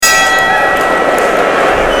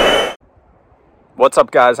What's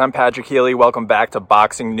up, guys? I'm Patrick Healy. Welcome back to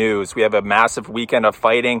Boxing News. We have a massive weekend of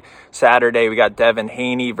fighting. Saturday, we got Devin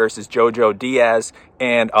Haney versus Jojo Diaz.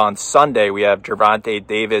 And on Sunday, we have Gervonta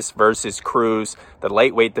Davis versus Cruz. The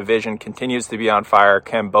lightweight division continues to be on fire.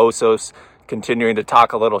 Kambosos continuing to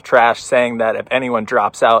talk a little trash, saying that if anyone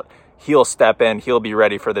drops out, he'll step in. He'll be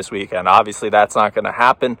ready for this weekend. Obviously, that's not going to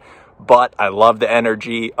happen. But I love the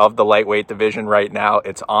energy of the lightweight division right now.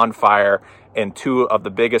 It's on fire, and two of the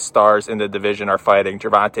biggest stars in the division are fighting.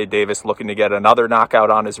 Gervonta Davis looking to get another knockout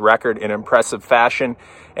on his record in impressive fashion,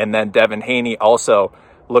 and then Devin Haney also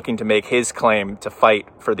looking to make his claim to fight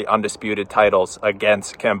for the undisputed titles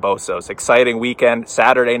against Kambosos. Exciting weekend,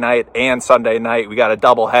 Saturday night and Sunday night. We got a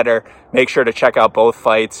doubleheader. Make sure to check out both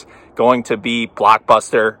fights. Going to be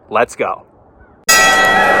blockbuster. Let's go.